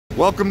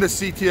Welcome to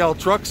CTL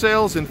Truck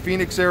Sales in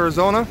Phoenix,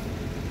 Arizona.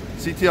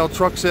 CTL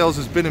Truck Sales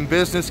has been in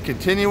business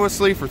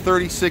continuously for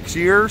 36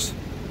 years.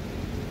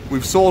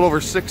 We've sold over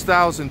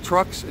 6,000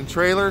 trucks and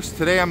trailers.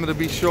 Today I'm going to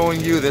be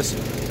showing you this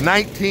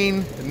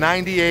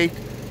 1998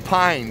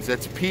 Pines,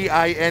 that's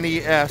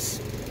P-I-N-E-S,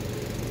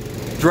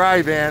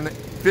 dry van,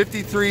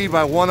 53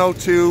 by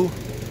 102,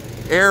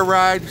 air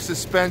ride,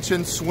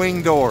 suspension,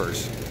 swing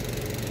doors.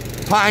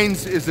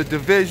 Pines is a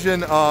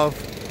division of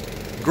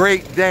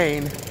Great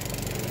Dane.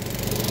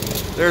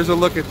 There's a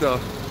look at the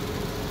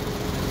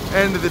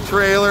end of the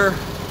trailer.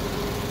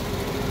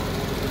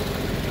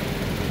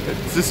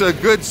 It's just a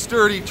good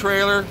sturdy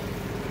trailer.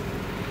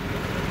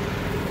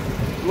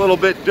 A little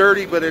bit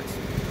dirty, but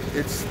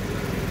it's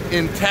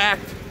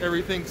intact.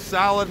 Everything's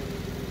solid.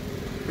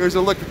 Here's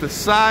a look at the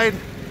side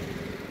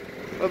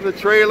of the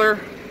trailer.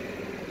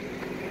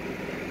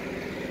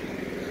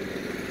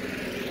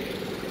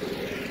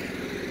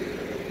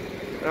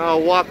 And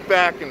I'll walk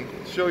back and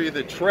show you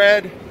the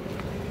tread.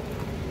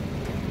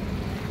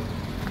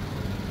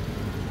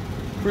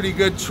 Pretty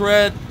good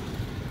tread.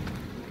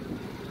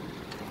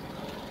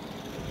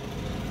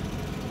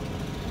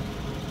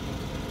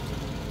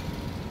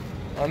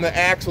 On the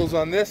axles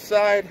on this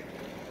side.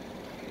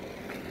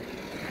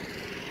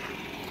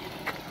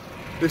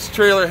 This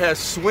trailer has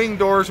swing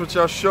doors, which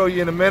I'll show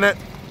you in a minute.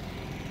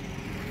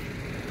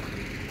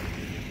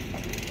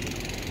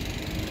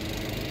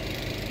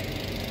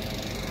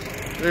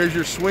 There's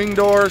your swing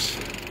doors.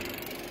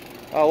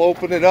 I'll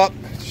open it up,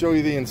 show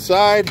you the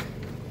inside.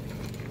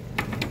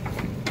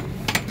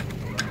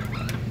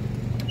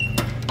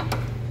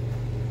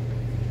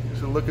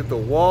 Just a look at the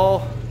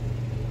wall.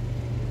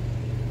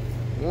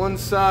 One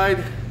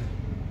side,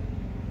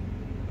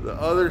 the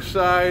other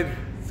side,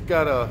 it's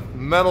got a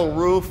metal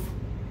roof.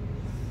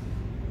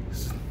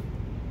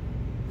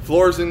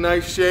 Floor's in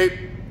nice shape.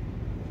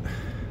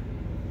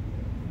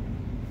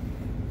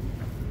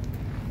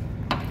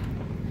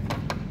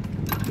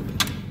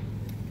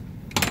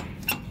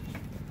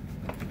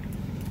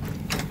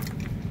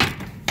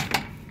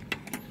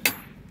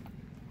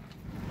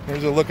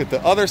 Here's a look at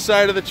the other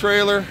side of the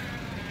trailer.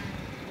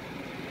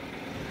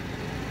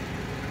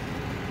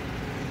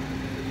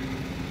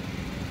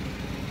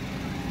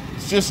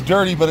 It's just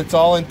dirty, but it's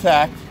all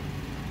intact.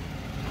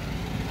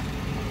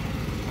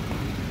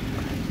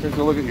 Here's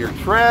a look at your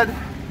tread.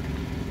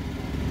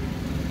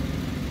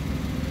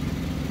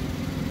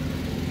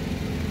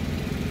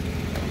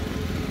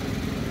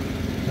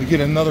 We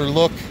get another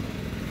look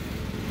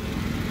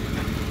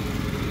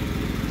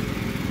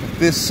at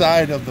this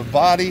side of the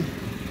body.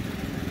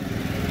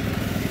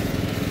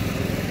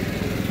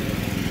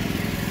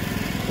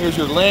 Here's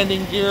your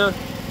landing gear.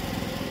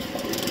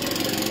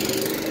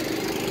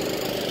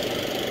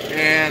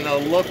 And a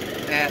look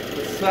at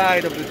the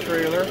side of the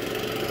trailer.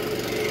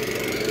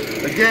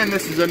 Again,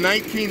 this is a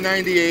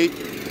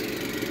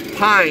 1998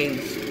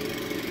 Pines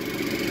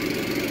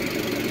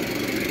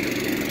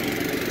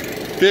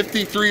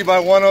 53 by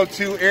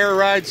 102 air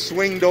ride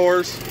swing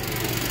doors.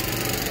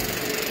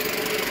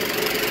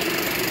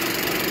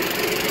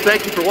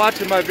 Thank you for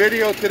watching my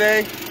video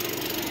today.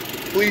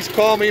 Please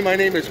call me. My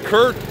name is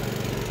Kurt,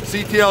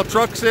 CTL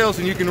Truck Sales,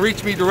 and you can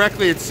reach me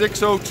directly at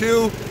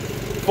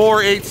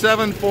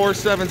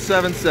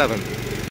 602-487-4777.